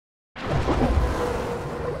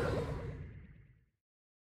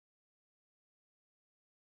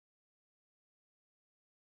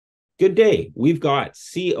Good day. We've got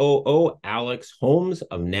COO Alex Holmes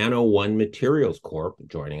of Nano One Materials Corp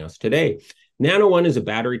joining us today. Nano One is a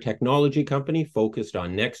battery technology company focused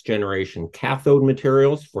on next generation cathode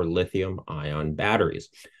materials for lithium-ion batteries.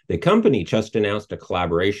 The company just announced a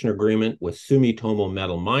collaboration agreement with Sumitomo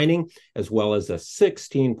Metal Mining, as well as a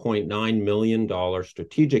 $16.9 million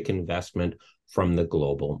strategic investment from the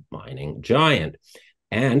global mining giant.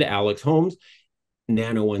 And Alex Holmes,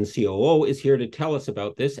 Nano One COO, is here to tell us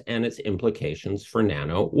about this and its implications for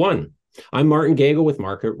Nano One. I'm Martin Gagel with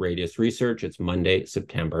Market Radius Research. It's Monday,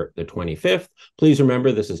 September the 25th. Please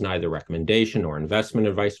remember, this is neither recommendation nor investment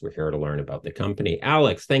advice. We're here to learn about the company.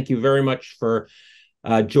 Alex, thank you very much for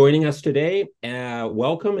joining us today.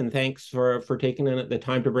 Welcome, and thanks for taking the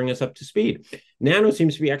time to bring us up to speed. Nano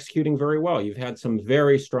seems to be executing very well. You've had some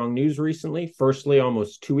very strong news recently. Firstly,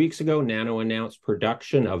 almost 2 weeks ago, Nano announced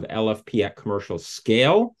production of LFP at commercial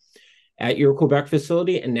scale at your Quebec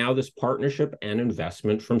facility, and now this partnership and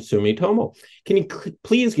investment from Sumitomo. Can you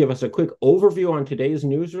please give us a quick overview on today's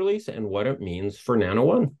news release and what it means for Nano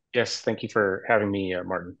One? Yes, thank you for having me,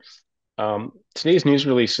 Martin. Today's news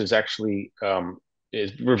release is actually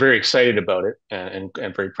we're very excited about it and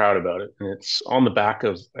very proud about it. And it's on the back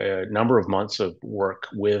of a number of months of work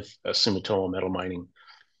with a Sumitomo Metal Mining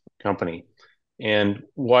company. And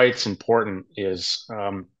why it's important is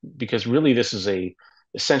because really this is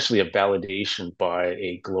essentially a validation by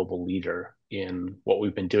a global leader in what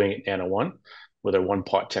we've been doing at Nano One with our one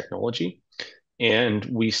pot technology. And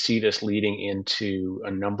we see this leading into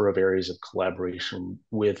a number of areas of collaboration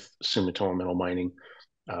with Sumitomo Metal Mining,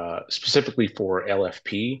 specifically for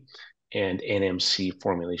LFP and NMC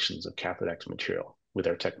formulations of cathode material with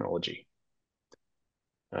our technology.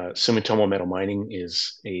 Sumitomo Metal Mining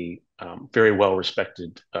is a very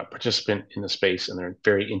well-respected participant in the space, and they're a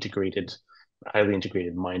very integrated, highly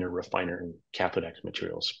integrated miner, refiner, and cathode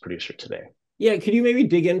materials producer today. Yeah, could you maybe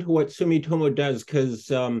dig into what Sumitomo does? Because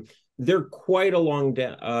they're quite a long,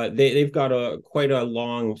 they've got quite a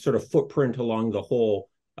long sort of footprint along the whole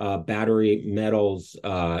battery metals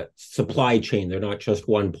supply chain. They're not just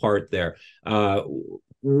one part there.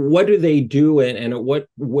 What do they do, and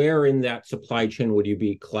where in that supply chain would you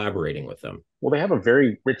be collaborating with them? Well, they have a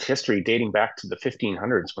very rich history dating back to the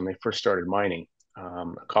 1500s when they first started mining a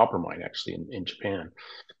copper mine, actually, in Japan.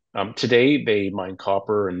 Today, they mine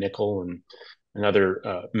copper and nickel and other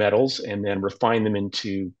metals, and then refine them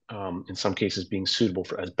into, in some cases, being suitable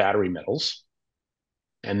as battery metals.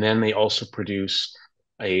 And then they also produce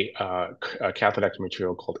a cathode active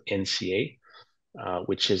material called NCA,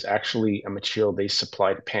 which is actually a material they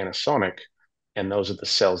supply to Panasonic, and those are the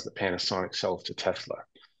cells that Panasonic sells to Tesla.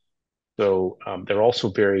 So they're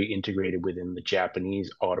also very integrated within the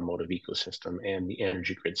Japanese automotive ecosystem and the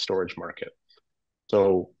energy grid storage market.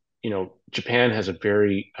 So, Japan has a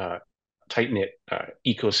very tight-knit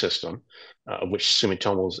ecosystem, of which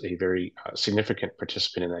Sumitomo is a very significant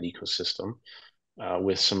participant in that ecosystem,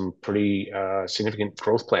 with some pretty significant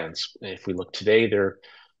growth plans. If we look today, they're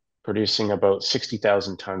producing about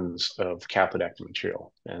 60,000 tons of cathode active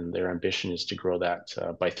material, and their ambition is to grow that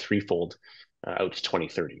by threefold out to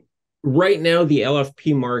 2030. Right now, the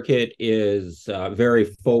LFP market is very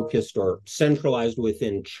focused or centralized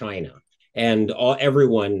within China, and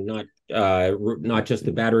everyone, not just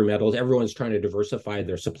the battery metals, everyone's trying to diversify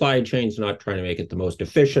their supply chains, not trying to make it the most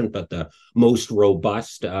efficient, but the most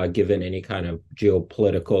robust, given any kind of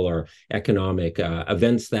geopolitical or economic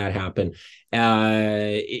events that happen.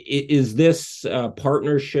 Is this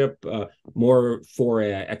partnership more for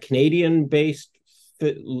a Canadian-based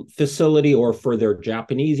facility, or for their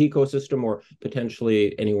Japanese ecosystem, or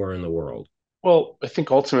potentially anywhere in the world? Well, I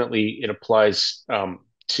think ultimately it applies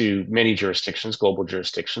to many jurisdictions, global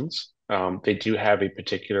jurisdictions. They do have a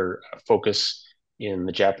particular focus in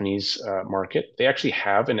the Japanese market. They actually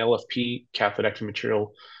have an LFP cathode active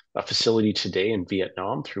material facility today in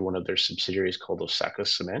Vietnam through one of their subsidiaries called Osaka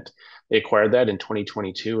Cement. They acquired that in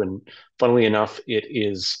 2022, and funnily enough, it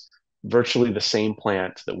is virtually the same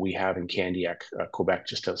plant that we have in Candiac, Quebec,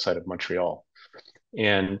 just outside of Montreal.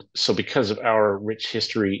 And so because of our rich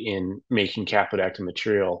history in making cathode active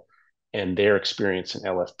material and their experience in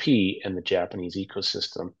LFP and the Japanese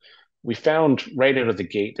ecosystem, we found right out of the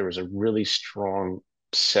gate there was a really strong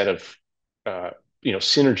set of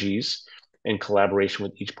synergies and collaboration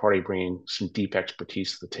with each party bringing some deep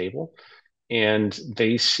expertise to the table. And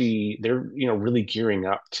they're really gearing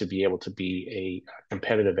up to be able to be a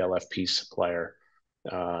competitive LFP supplier,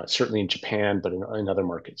 certainly in Japan, but in other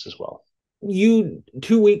markets as well.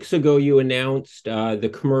 2 weeks ago, you announced the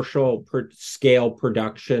commercial scale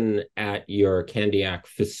production at your Candiac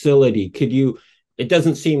facility. It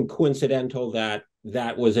doesn't seem coincidental that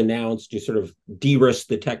that was announced. You sort of de-risked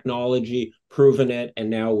the technology, proven it, and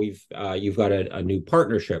now you've got a new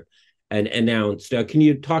partnership and announced. Can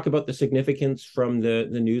you talk about the significance from the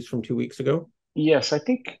news from 2 weeks ago? Yes, I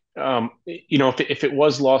think if it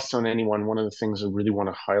was lost on anyone, one of the things I really want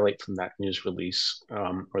to highlight from that news release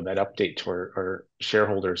or that update to our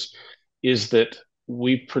shareholders is that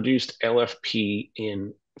we've produced LFP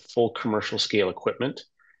in full commercial scale equipment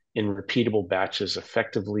in repeatable batches,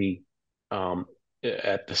 effectively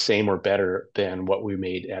at the same or better than what we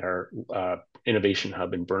made at our innovation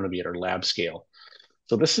hub in Burnaby at our lab scale.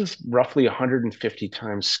 So this is roughly 150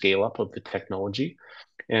 times scale up of the technology.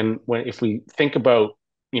 And if we think about,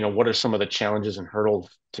 what are some of the challenges and hurdles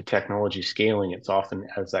to technology scaling, it's often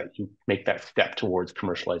as that you make that step towards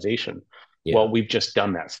commercialization. Yeah, Well, we've just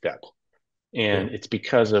done that step. yeah. And it's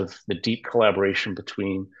because of the deep collaboration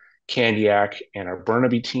between Candiac and our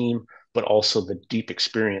Burnaby team, but also the deep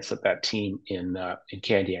experience that team in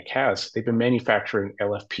Candiac has. They've been manufacturing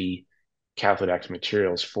LFP cathode active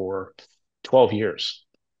materials for 12 years.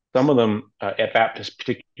 Some of them at that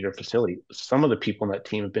particular facility, some of the people in that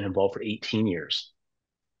team have been involved for 18 years.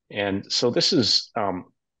 And so this is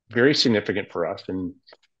very significant for us. And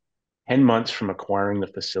 10 months from acquiring the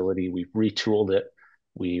facility, we've retooled it.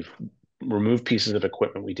 We've removed pieces of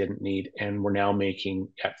equipment we didn't need, and we're now making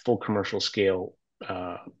at full commercial scale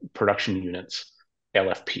production units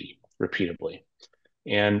LFP repeatably.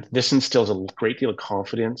 And this instills a great deal of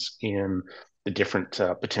confidence in the different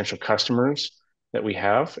potential customers that we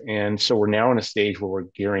have. And so we're now in a stage where we're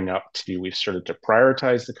gearing up we've started to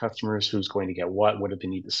prioritize the customers, who's going to get what do they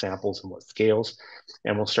need the samples and what scales,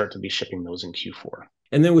 and we'll start to be shipping those in Q4.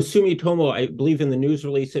 And then with Sumitomo, I believe in the news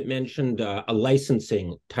release it mentioned a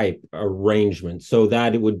licensing type arrangement, so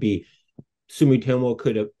that it would be Sumitomo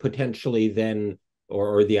could potentially then,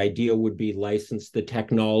 or the idea would be license the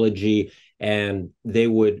technology, and they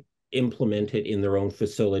would implement it in their own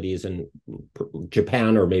facilities in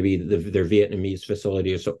Japan, or maybe their Vietnamese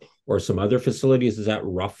facility, or some other facilities. Is that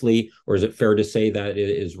roughly, or is it fair to say that it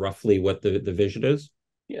is roughly what the vision is?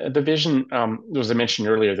 Yeah, the vision, as I mentioned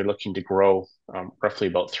earlier, they're looking to grow roughly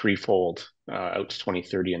about threefold out to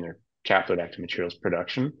 2030 in their cathode active materials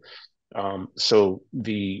production. So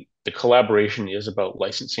the collaboration is about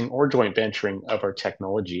licensing or joint venturing of our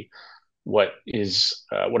technology. What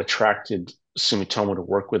attracted Sumitomo to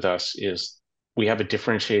work with us is we have a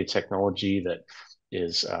differentiated technology that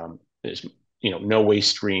is no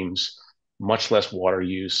waste streams, much less water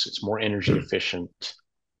use. It's more energy efficient,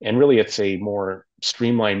 and really it's a more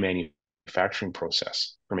streamlined manufacturing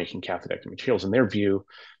process for making cathode active materials. And their view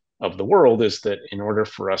of the world is that in order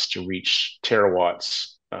for us to reach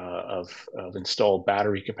terawatts of installed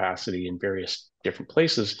battery capacity in various different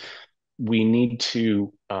places, we need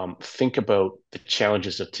to think about the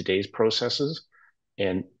challenges of today's processes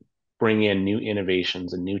and bring in new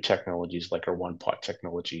innovations and new technologies like our one pot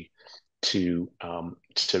technology to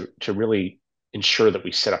really ensure that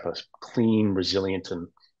we set up a clean, resilient, and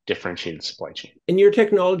differentiated supply chain. And your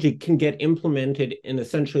technology can get implemented in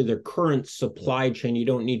essentially the current supply chain. You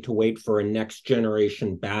don't need to wait for a next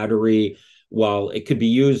generation battery. While it could be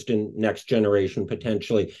used in next generation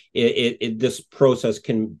potentially, this process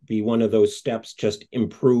can be one of those steps, just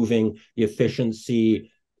improving the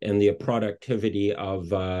efficiency and the productivity of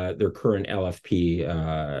their current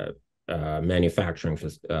LFP manufacturing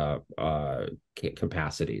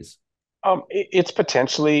capacities. It's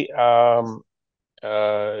potentially a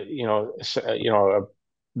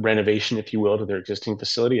renovation, if you will, to their existing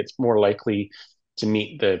facility. It's more likely to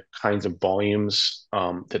meet the kinds of volumes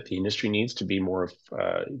that the industry needs to be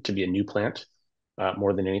to be a new plant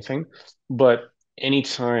more than anything. But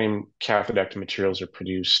anytime cathode active materials are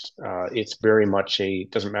produced, it's very much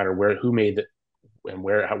doesn't matter who made it and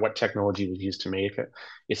what technology was used to make it.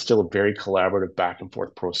 It's still a very collaborative back and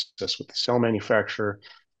forth process with the cell manufacturer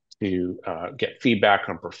to get feedback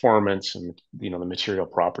on performance and the material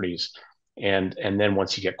properties, and then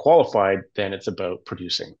once you get qualified, then it's about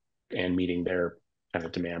producing and meeting their kind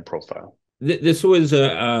of demand profile. This was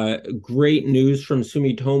a great news from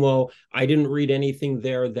Sumitomo. I didn't read anything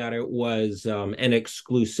there that it was an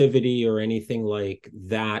exclusivity or anything like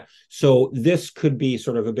that. So this could be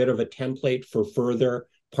sort of a bit of a template for further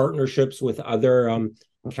partnerships with other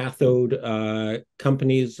cathode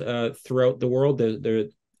companies throughout the world. There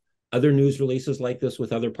other news releases like this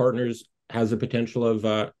with other partners has the potential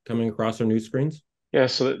of coming across our news screens? Yeah,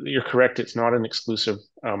 so you're correct. It's not an exclusive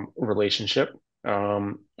relationship.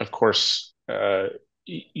 Of course,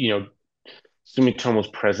 Sumitomo's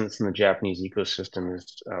presence in the Japanese ecosystem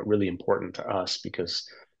is really important to us because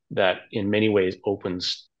that in many ways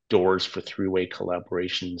opens doors for three-way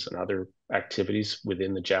collaborations and other activities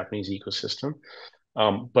within the Japanese ecosystem.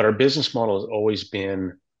 But our business model has always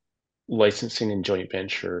been licensing and joint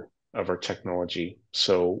venture of our technology.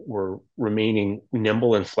 So we're remaining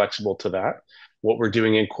nimble and flexible to that. What we're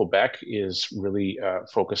doing in Quebec is really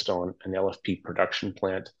focused on an LFP production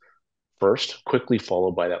plant first, quickly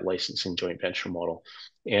followed by that licensing joint venture model.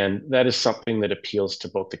 And that is something that appeals to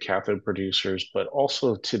both the cathode producers, but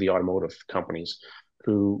also to the automotive companies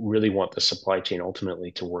who really want the supply chain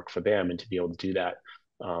ultimately to work for them. And to be able to do that,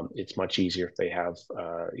 it's much easier if they have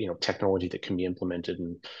technology that can be implemented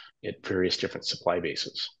at various different supply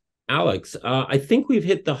bases. Alex, I think we've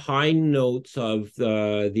hit the high notes of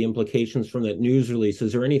the implications from that news release.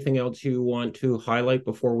 Is there anything else you want to highlight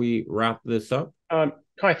before we wrap this up?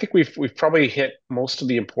 I think we've probably hit most of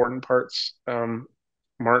the important parts,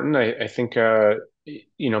 Martin. I think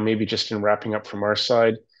maybe just in wrapping up from our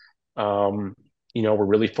side, we're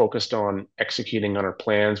really focused on executing on our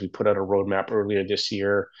plans. We put out a roadmap earlier this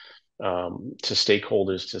year to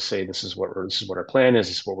stakeholders to say this is what our plan is.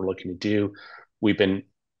 This is what we're looking to do. We've been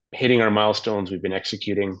hitting our milestones. We've been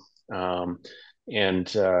executing, and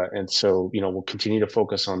so we'll continue to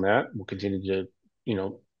focus on that. We'll continue to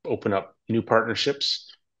open up new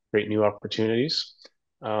partnerships, create new opportunities.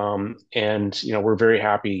 We're very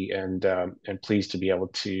happy and pleased to be able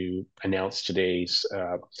to announce today's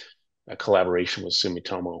collaboration with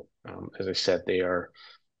Sumitomo. As I said, they are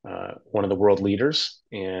one of the world leaders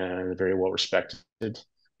and very well respected.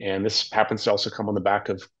 And this happens to also come on the back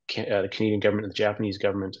of the Canadian government and the Japanese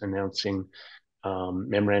government announcing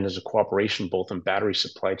memorandums of cooperation, both on battery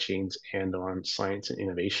supply chains and on science and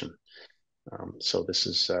innovation. So this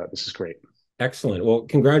is great. Excellent. Well,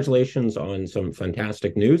 congratulations on some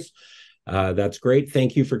fantastic news. That's great.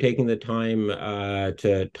 Thank you for taking the time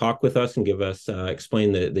to talk with us and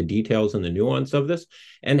explain the details and the nuance of this.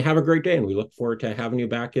 And have a great day. And we look forward to having you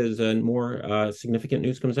back as more significant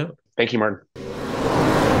news comes out. Thank you,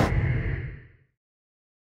 Martin.